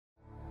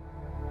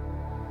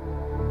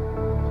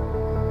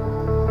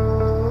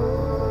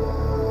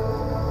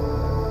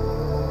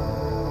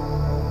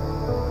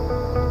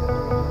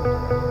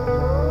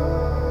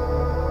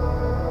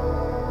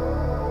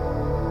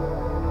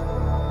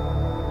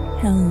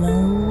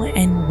Hello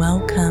and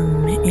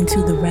welcome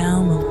into the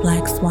realm of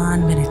Black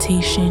Swan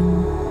Meditation,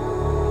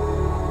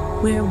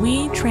 where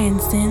we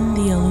transcend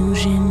the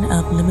illusion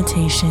of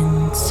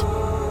limitations.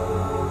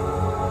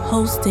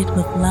 Hosted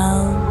with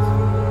love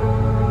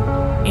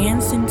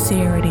and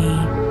sincerity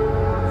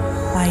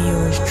by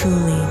yours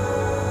truly.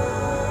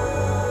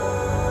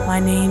 My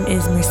name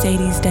is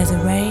Mercedes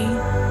Desiree,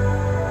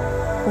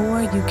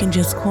 or you can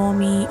just call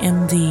me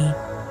MD.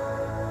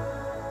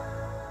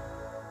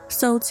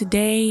 So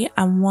today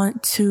I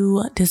want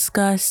to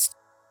discuss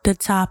the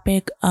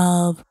topic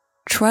of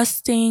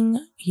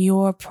trusting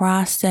your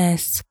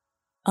process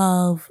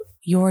of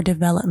your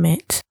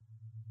development.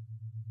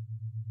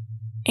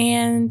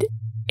 And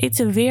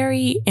it's a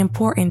very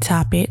important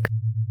topic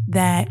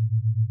that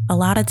a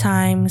lot of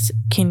times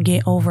can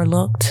get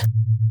overlooked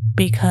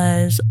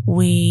because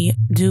we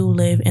do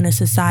live in a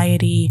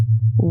society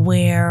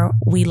where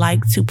we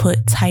like to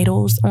put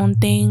titles on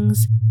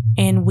things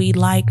and we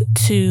like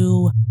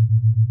to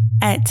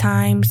at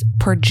times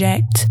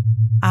project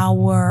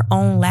our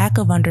own lack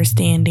of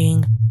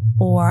understanding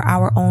or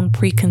our own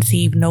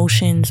preconceived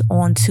notions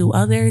onto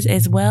others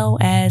as well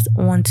as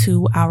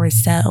onto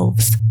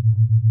ourselves.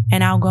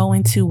 And I'll go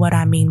into what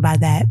I mean by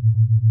that.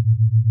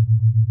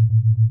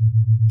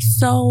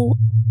 So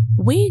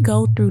we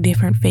go through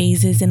different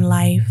phases in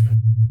life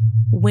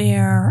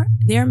where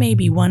there may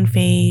be one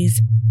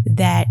phase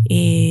that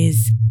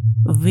is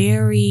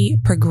very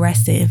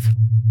progressive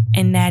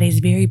and that is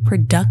very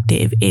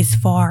productive as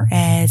far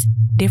as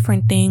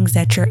different things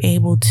that you're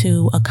able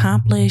to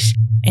accomplish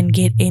and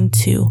get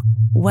into,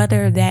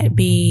 whether that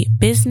be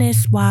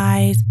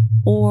business-wise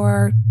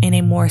or in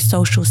a more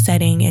social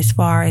setting as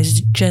far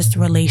as just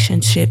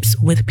relationships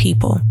with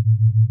people.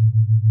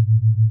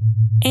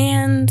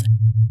 And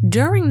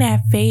during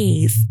that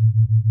phase,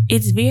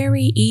 it's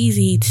very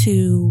easy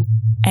to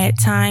at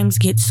times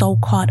get so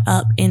caught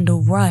up in the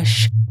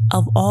rush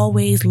of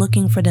always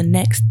looking for the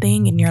next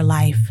thing in your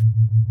life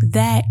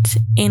that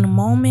in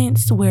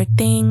moments where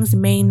things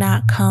may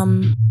not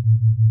come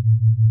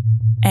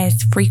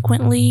as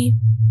frequently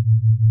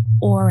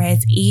or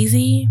as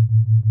easy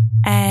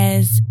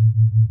as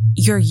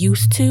you're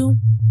used to,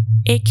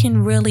 it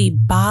can really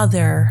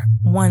bother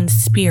one's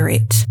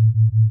spirit.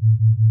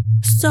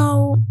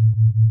 So,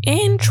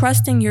 in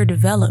trusting your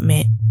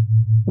development,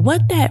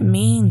 what that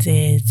means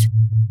is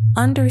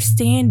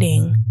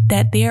understanding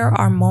that there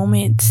are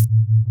moments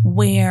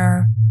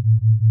where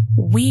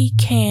we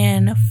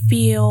can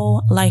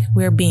feel like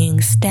we're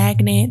being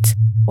stagnant,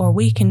 or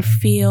we can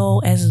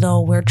feel as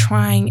though we're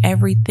trying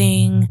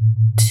everything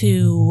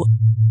to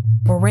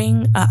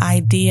bring an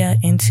idea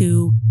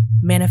into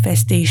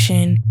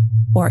manifestation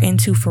or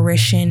into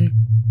fruition,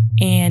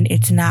 and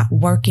it's not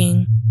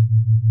working.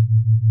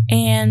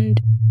 And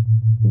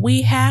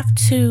we have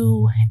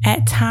to,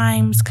 at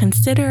times,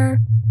 consider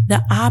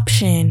the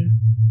option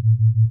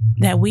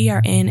that we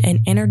are in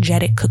an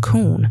energetic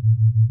cocoon.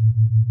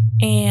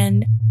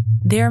 And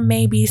there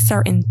may be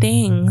certain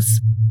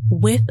things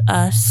with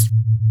us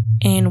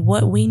and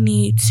what we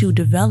need to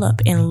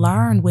develop and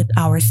learn with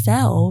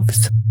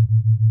ourselves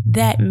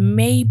that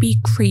may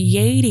be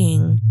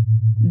creating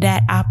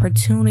that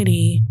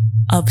opportunity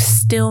of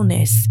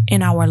stillness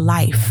in our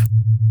life.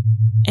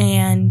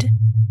 And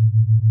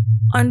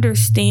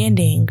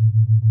understanding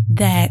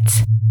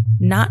that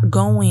not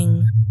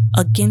going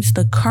against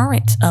the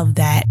current of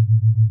that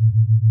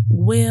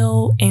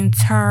will in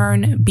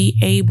turn be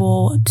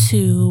able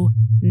to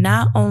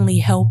not only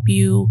help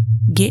you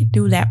get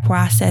through that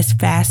process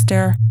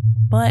faster,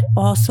 but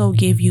also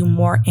give you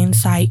more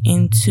insight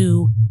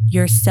into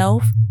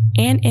yourself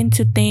and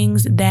into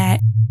things that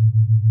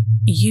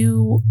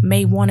you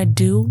may want to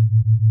do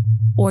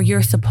or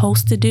you're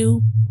supposed to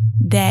do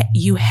that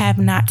you have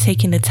not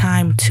taken the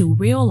time to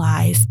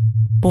realize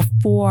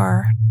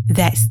before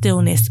that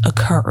stillness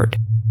occurred.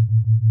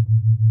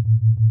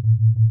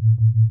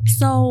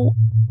 So,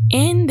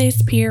 in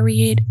this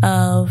period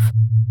of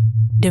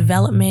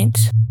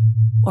development,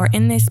 or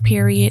in this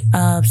period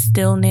of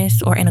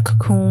stillness, or in a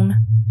cocoon,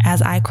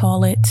 as I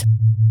call it,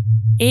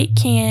 it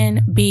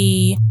can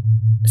be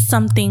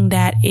something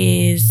that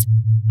is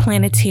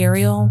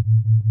planetarial.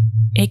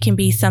 It can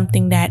be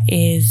something that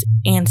is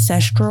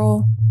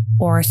ancestral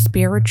or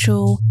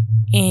spiritual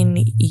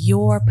in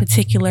your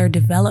particular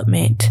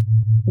development,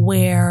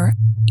 where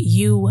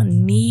you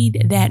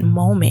need that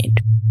moment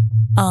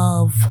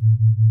of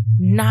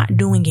not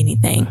doing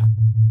anything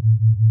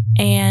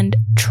and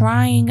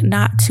trying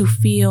not to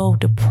feel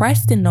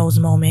depressed in those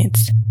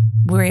moments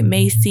where it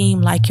may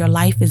seem like your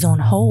life is on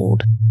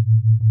hold.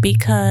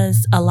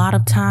 Because a lot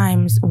of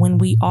times when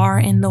we are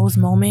in those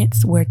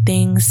moments where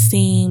things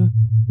seem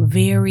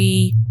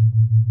very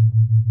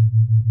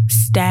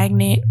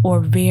stagnant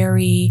or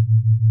very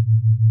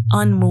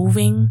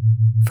unmoving,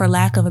 for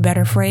lack of a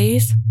better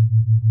phrase,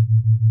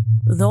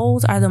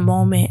 those are the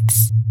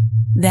moments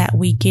that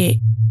we get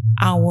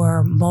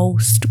our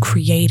most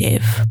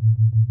creative.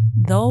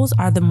 Those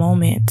are the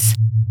moments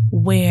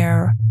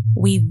where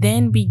we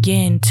then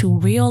begin to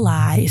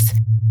realize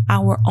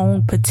our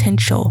own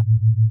potential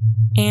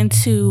and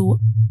to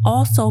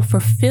also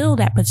fulfill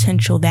that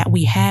potential that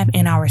we have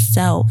in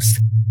ourselves,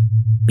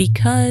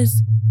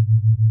 because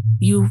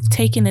you've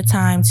taken the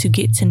time to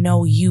get to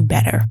know you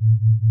better.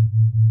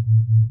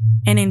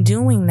 And in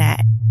doing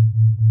that,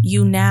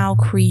 you now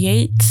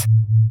create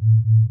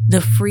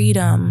the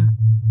freedom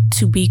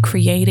to be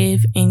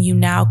creative, and you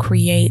now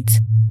create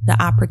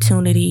the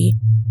opportunity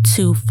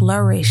to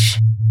flourish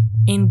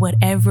in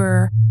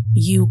whatever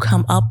you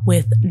come up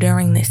with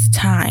during this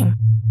time.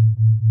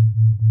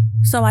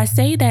 So I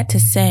say that to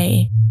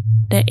say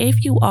that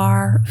if you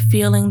are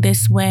feeling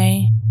this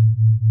way,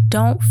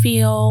 don't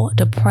feel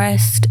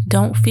depressed,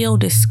 don't feel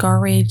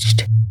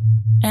discouraged.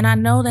 And I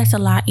know that's a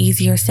lot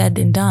easier said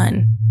than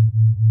done,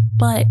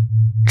 but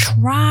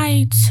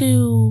try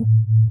to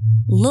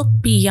look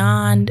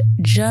beyond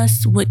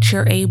just what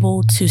you're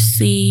able to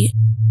see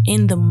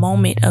in the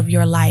moment of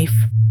your life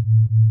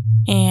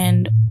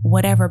and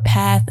whatever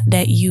path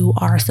that you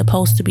are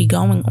supposed to be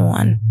going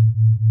on,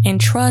 and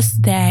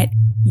trust that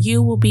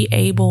you will be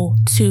able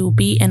to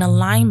be in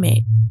alignment,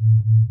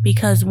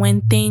 because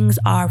when things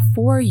are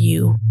for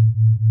you,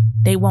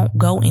 they won't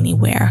go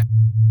anywhere,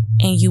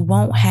 and you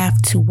won't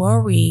have to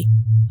worry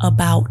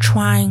about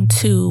trying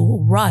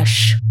to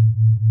rush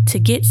to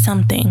get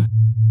something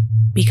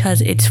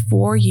because it's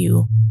for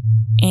you.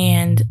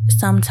 And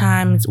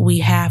sometimes we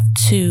have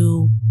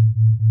to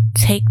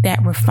take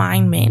that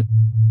refinement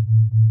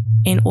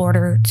in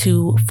order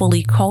to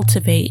fully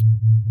cultivate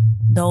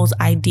those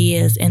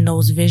ideas and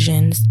those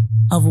visions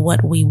of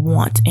what we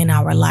want in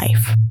our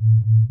life.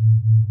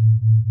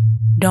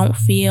 Don't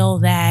feel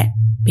that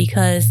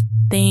because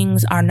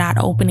things are not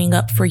opening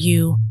up for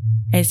you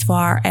as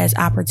far as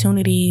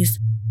opportunities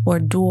or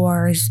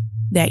doors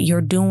that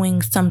you're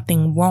doing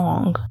something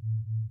wrong.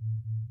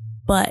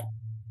 But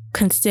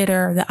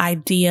consider the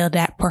idea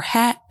that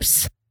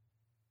perhaps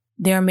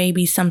there may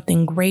be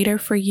something greater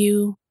for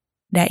you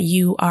that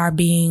you are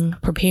being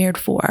prepared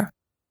for.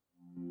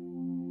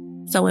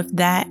 So with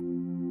that,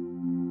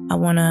 I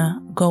want to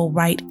go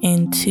right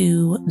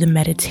into the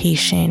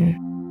meditation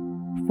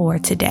for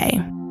today.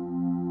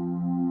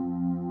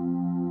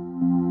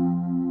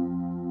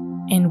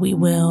 And we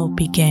will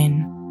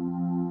begin.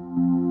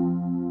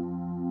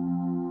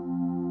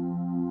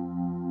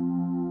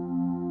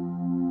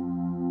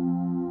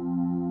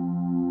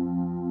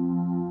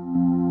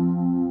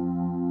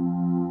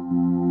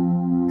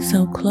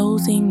 So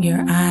closing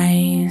your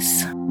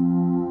eyes,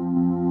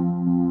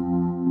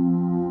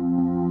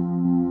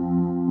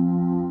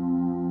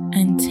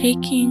 and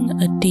taking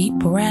a deep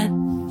breath,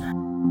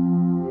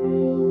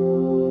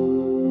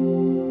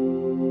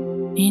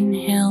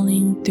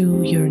 inhaling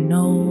through your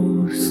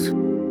nose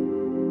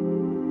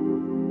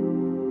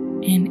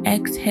and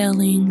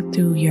exhaling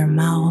through your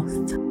mouth.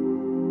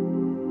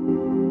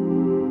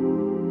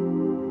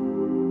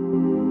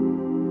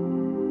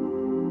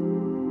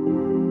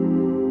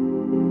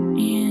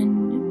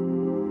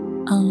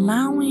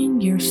 Allowing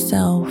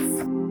yourself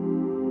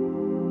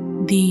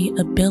the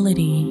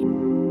ability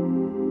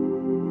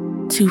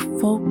to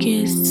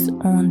focus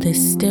on the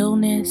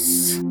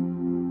stillness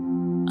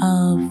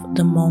of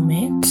the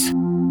moment.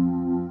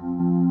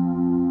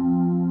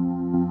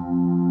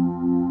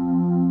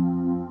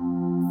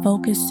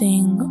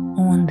 Focusing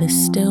on the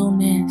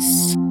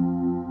stillness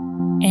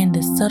and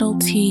the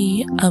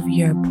subtlety of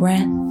your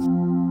breath.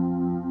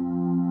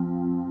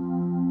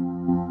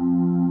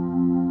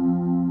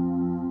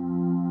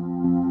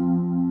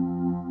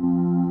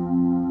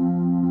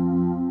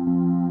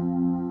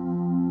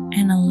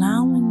 And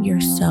allowing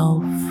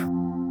yourself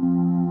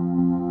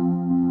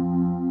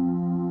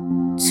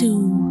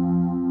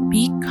to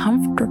be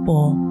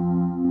comfortable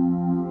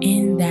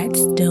in that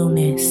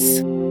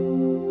stillness.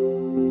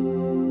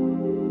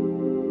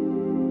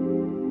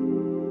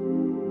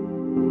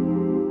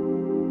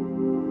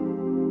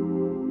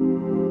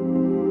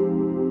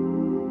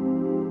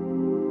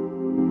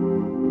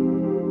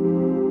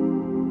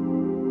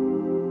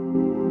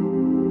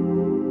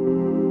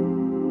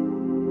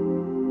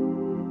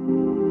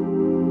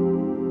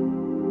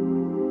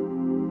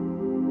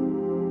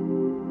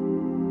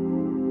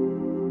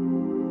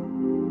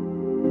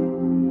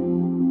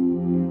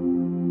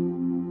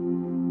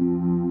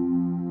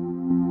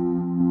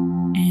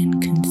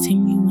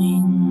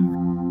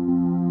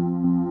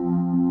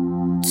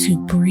 To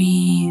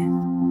breathe,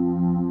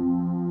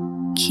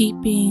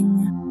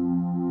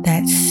 keeping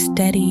that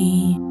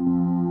steady,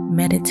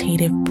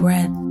 meditative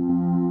breath.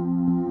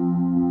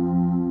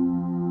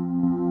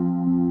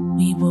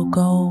 We will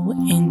go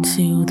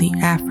into the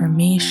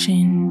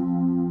affirmation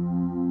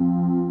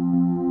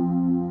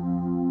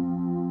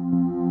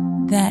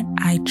that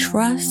I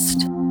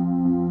trust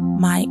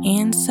my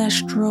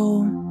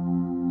ancestral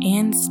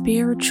and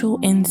spiritual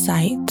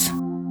insight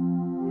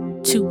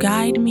to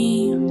guide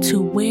me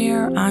to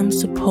where I'm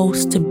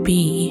supposed to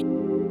be,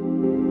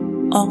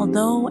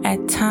 although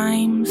at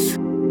times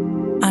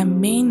I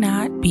may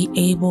not be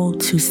able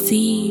to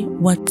see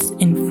what's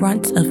in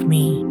front of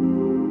me.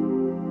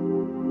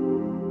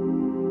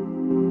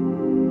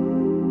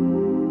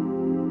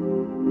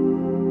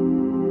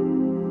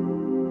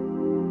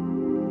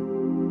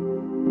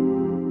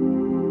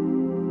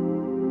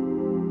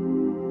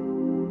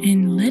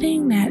 And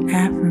letting that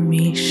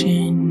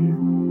affirmation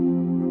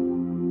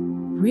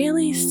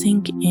really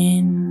sink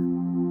in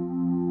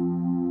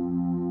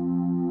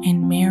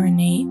and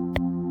marinate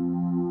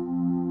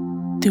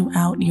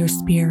throughout your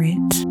spirit.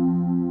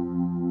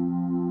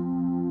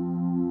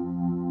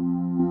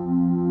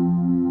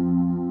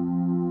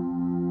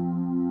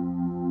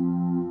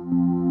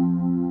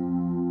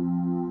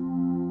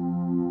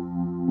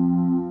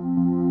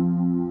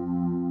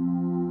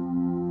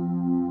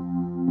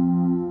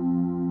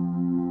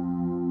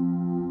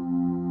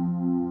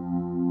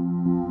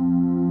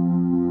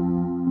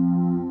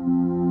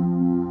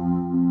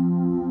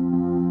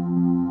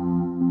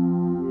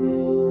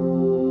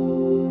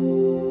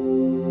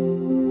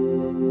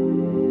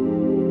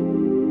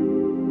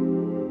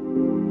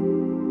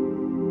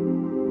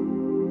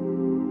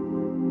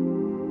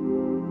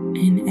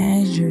 And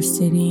as you're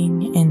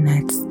sitting in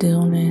that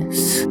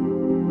stillness,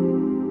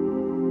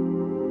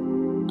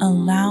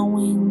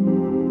 allowing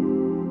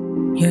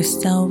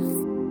yourself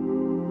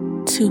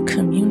to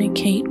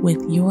communicate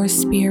with your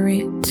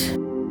spirit,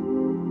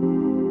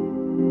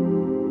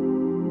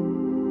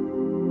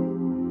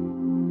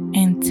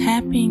 and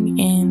tapping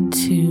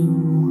into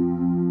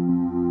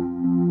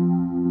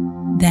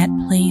that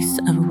place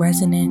of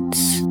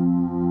resonance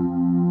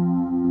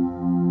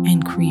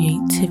and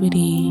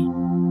creativity.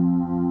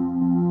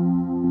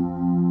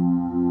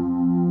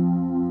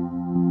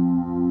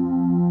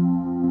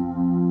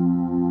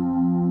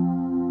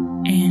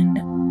 And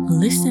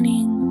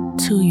listening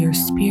to your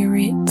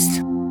spirits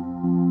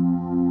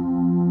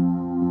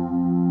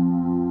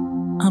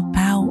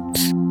about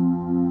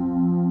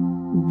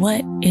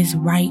what is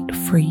right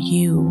for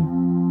you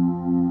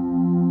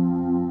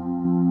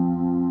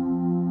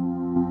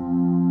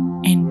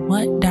and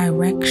what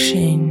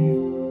direction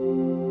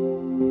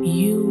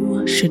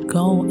you should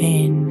go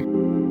in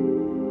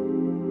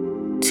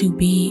to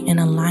be in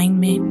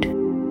alignment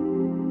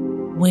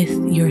with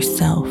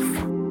yourself.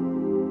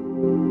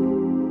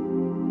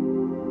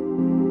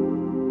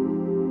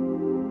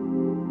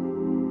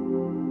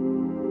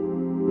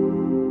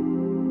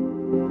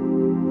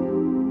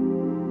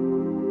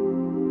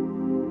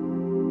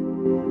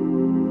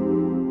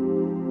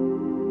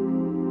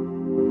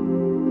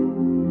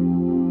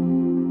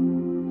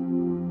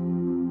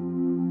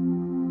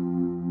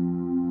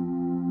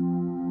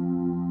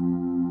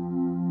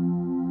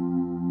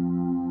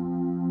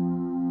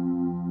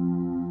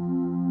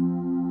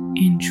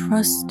 And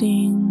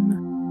trusting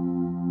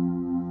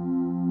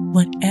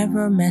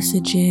whatever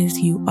messages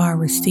you are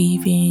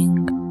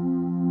receiving,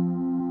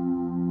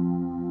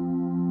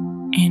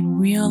 and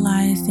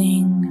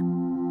realizing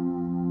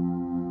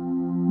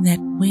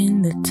that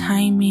when the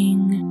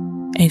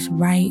timing is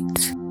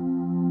right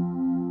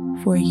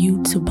for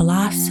you to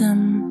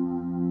blossom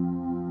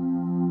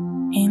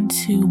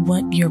into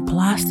what you're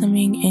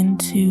blossoming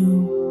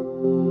into,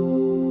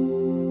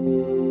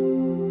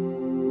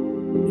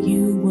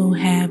 you will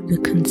have the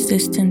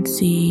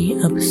consistency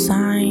of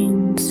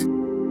signs,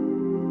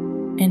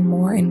 and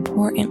more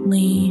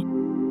importantly,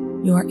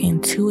 your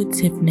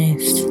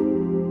intuitiveness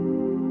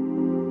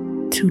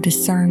to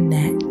discern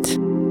that.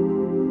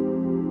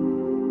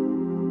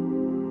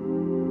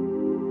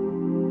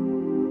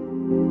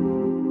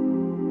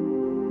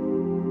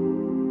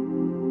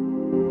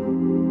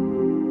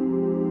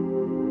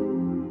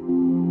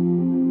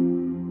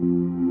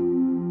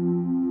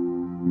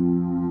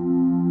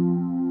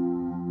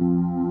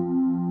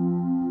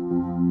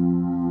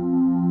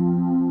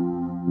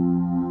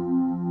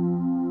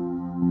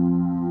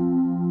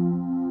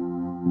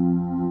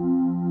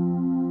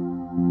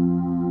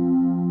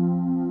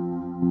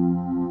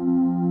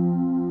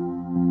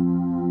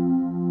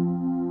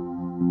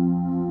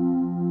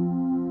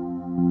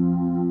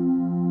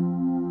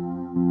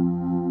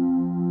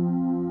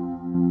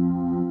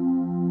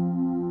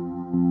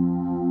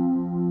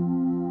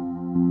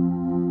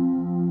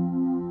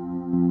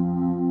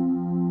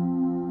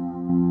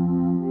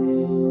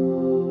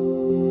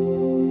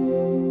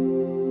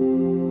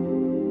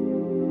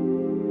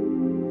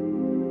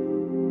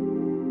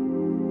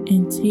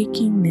 And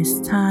taking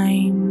this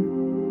time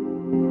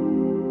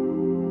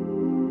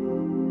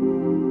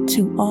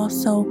to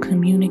also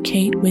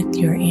communicate with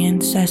your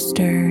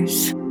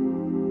ancestors,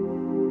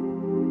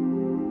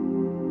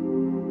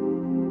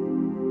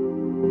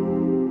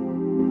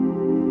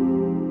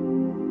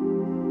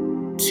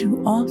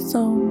 to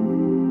also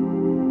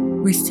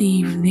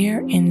receive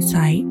their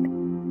insight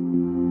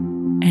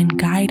and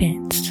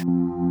guidance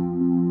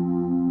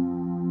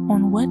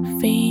on what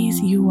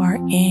phase you are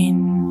in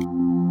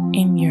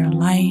your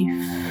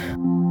life,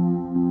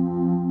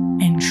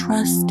 and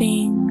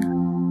trusting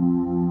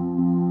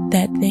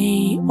that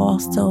they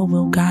also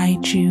will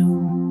guide you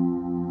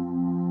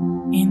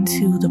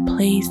into the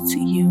place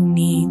you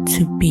need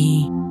to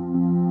be.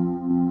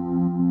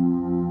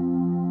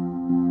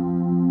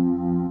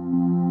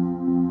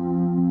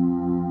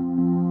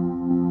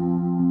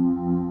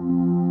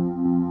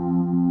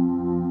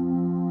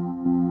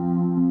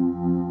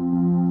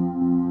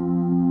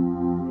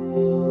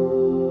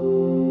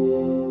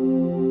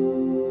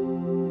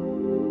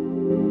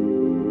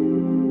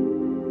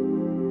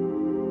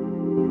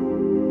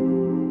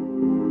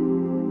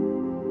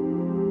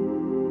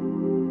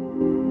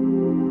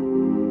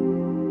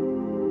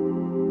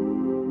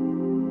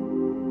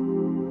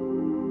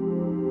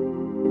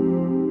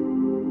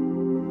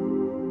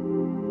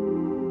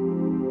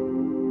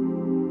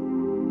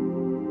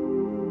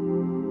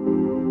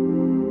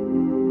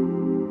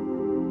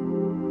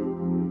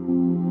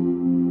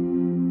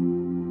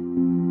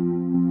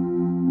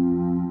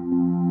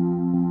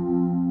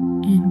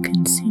 and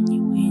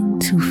continuing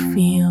to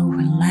feel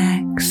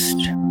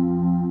relaxed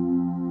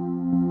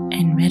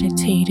and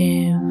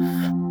meditative,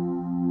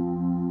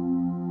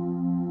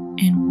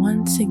 and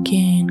once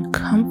again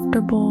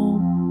comfortable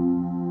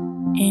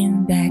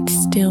in that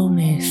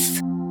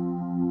stillness,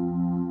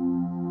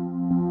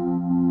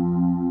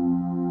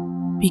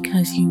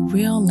 because you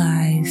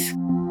realize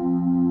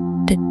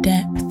the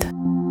depth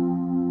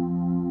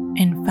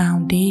and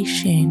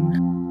foundation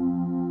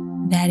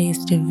that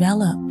is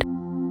developed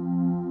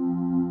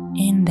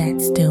in that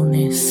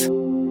stillness.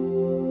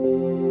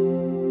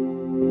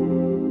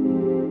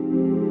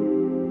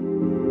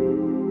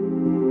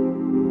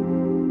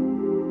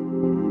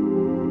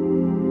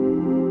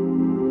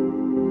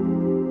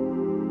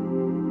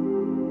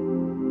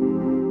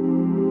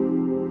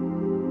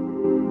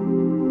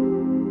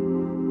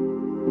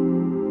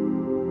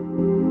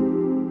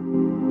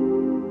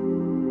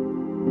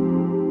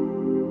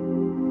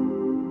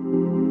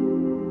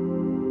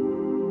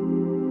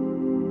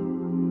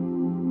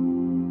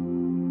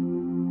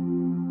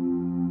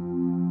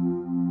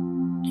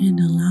 And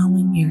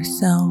allowing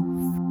yourself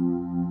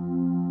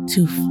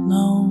to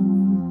flow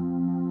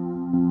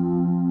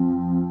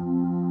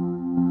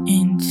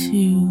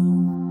into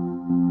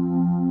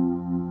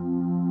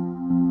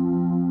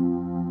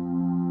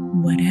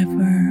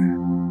whatever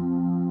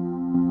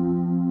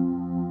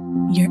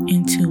your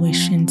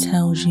intuition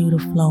tells you to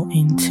flow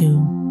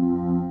into.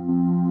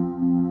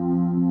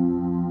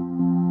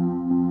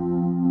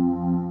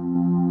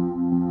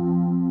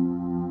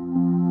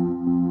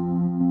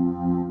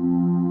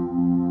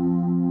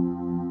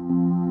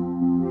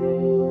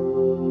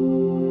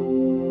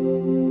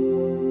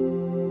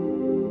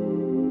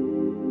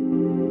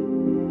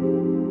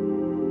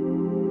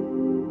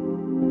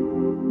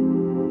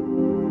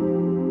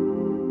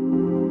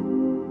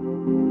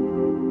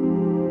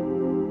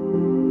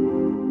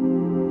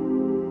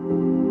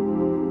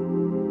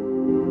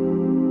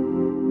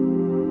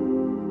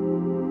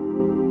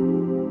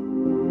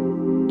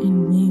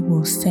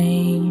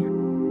 Say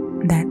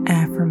that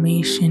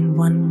affirmation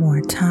one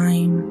more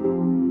time,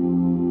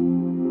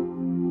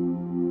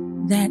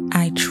 that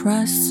I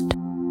trust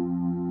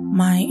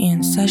my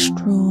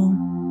ancestral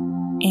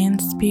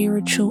and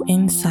spiritual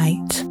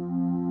insight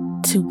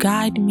to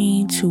guide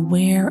me to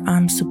where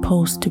I'm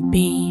supposed to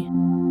be,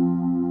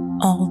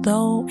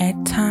 although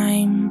at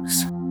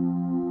times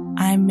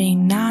I may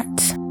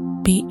not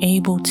be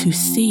able to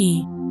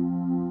see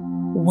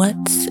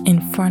what's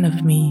in front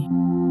of me.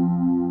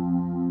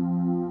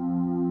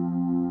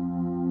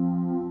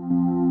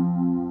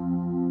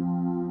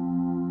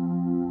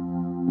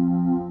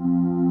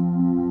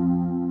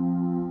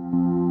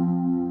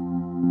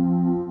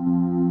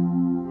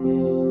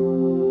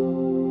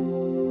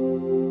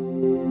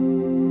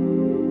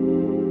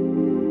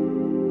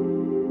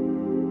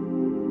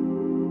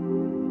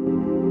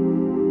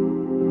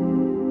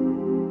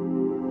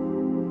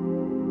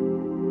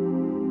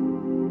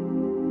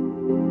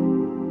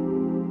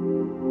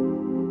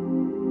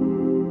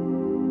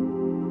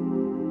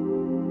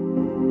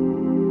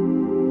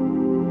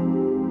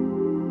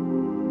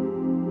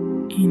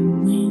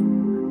 And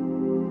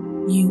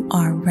when you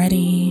are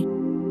ready,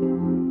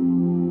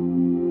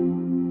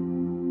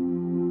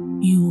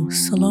 you will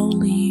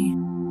slowly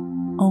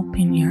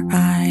open your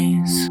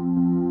eyes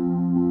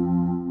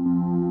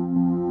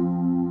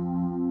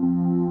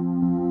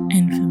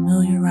and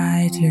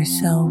familiarize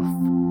yourself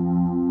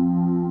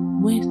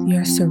with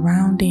your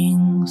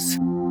surroundings.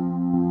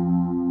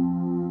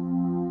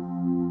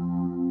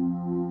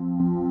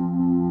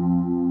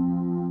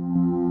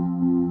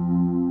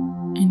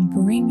 And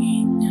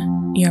bringing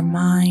your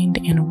mind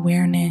and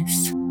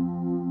awareness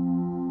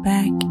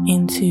back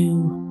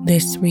into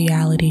this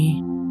reality.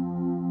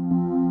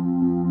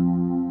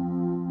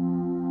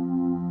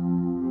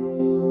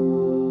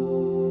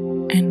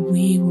 And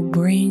we will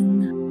bring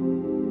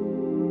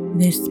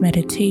this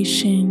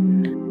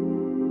meditation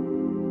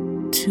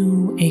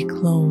to a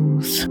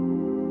close.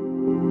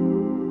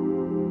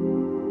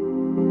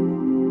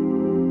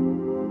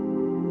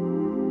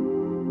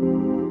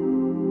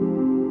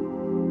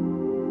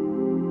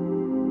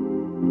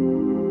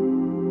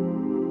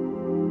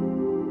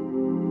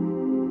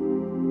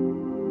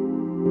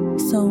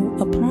 So,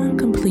 upon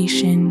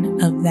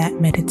completion of that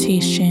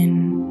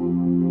meditation,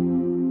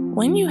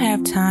 when you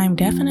have time,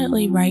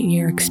 definitely write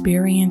your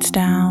experience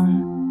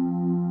down,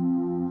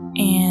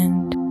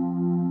 and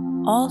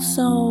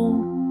also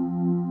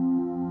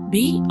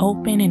be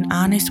open and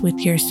honest with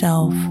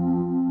yourself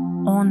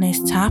on this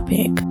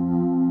topic.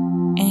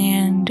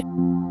 And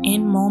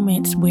in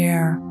moments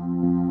where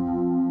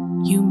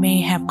you may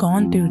have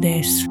gone through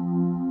this,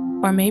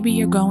 or maybe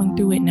you're going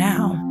through it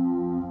now,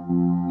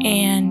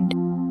 and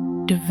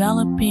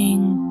developing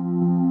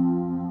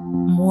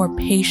more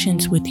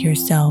patience with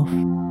yourself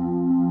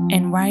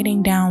and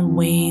writing down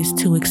ways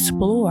to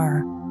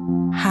explore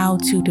how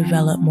to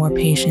develop more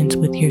patience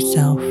with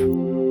yourself.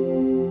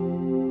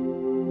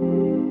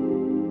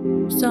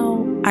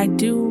 So I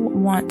do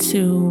want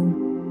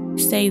to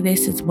say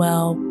this as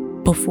well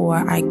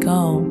before I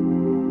go,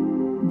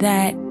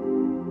 that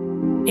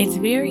It's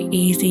very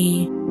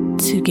easy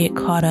to get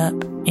caught up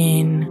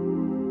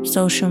in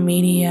social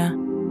media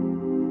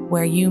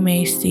where you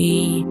may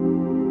see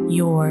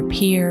your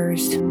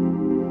peers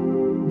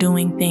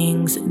doing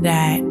things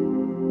that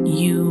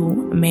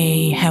you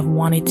may have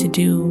wanted to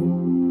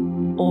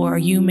do, or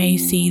you may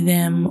see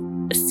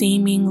them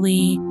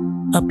seemingly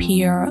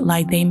appear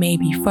like they may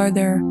be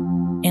further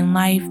in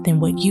life than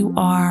what you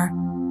are,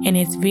 and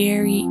it's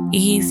very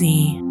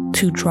easy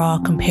to draw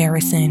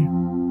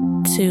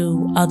comparison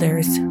to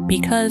others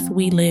because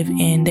we live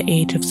in the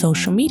age of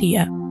social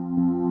media.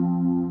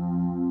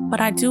 But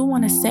I do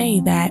want to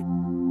say that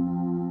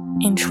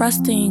in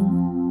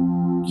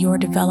trusting your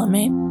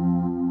development,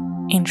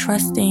 in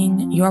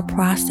trusting your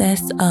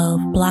process of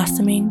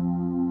blossoming,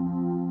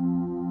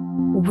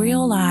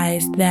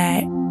 realize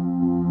that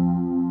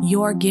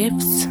your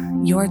gifts,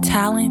 your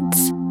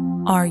talents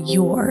are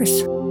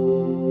yours.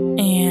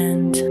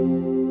 And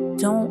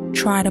don't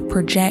try to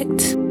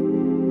project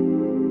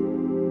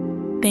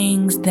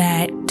things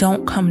that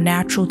don't come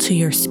natural to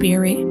your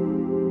spirit,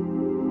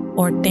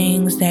 or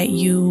things that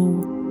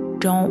you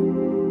don't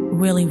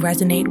really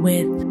resonate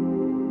with,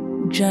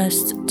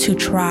 just to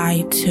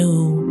try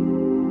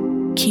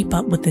to keep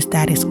up with the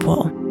status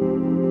quo.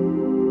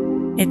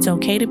 It's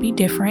okay to be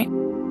different,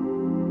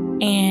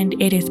 and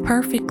it is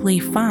perfectly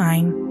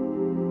fine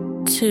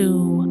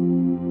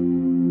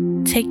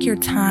to take your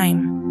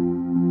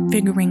time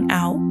figuring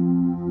out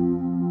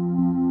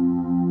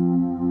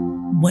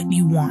what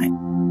you want,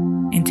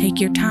 and take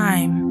your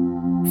time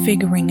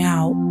figuring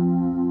out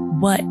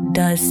what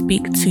does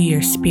speak to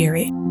your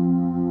spirit.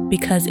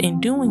 Because in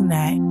doing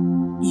that,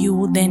 you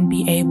will then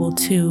be able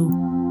to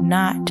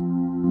not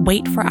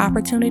wait for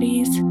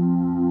opportunities,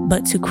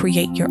 but to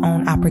create your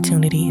own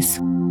opportunities.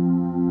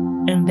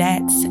 And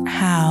that's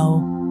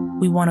how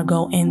we want to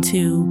go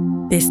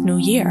into this new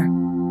year.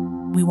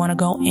 We want to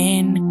go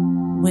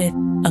in with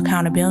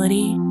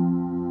accountability,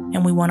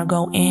 and we want to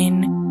go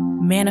in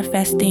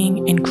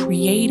manifesting and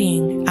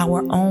creating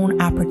our own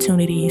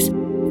opportunities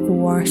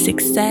for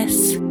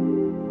success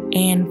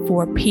and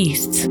for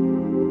peace.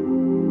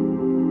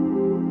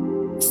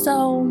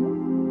 So,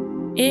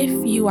 if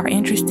you are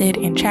interested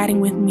in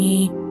chatting with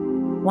me,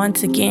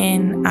 once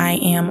again, I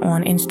am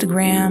on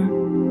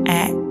Instagram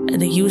at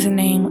the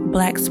username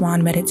Black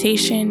Swan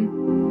Meditation.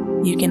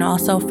 You can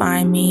also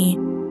find me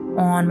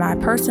on my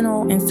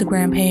personal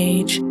Instagram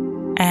page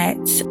at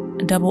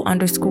 _EMDEE,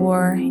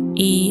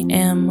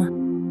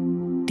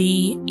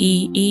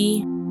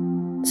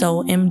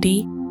 so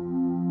MD.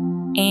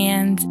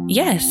 And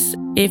yes,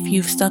 if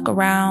you've stuck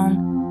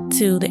around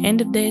to the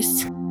end of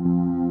this,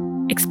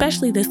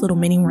 especially this little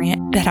mini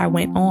rant that I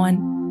went on,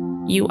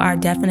 you are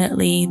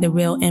definitely the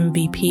real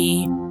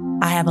MVP.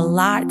 I have a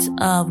lot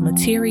of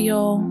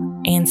material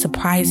and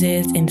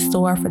surprises in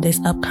store for this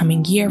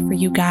upcoming year for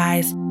you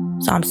guys.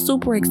 So I'm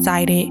super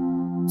excited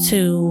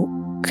to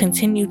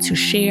continue to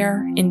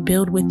share and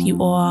build with you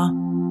all.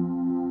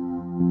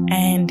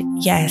 And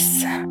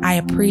yes, I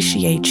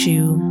appreciate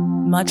you.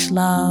 Much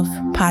love,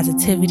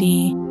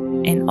 positivity,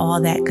 and all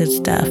that good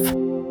stuff.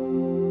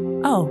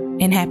 Oh,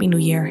 and Happy New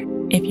Year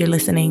if you're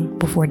listening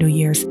before New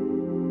Year's.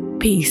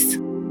 Peace.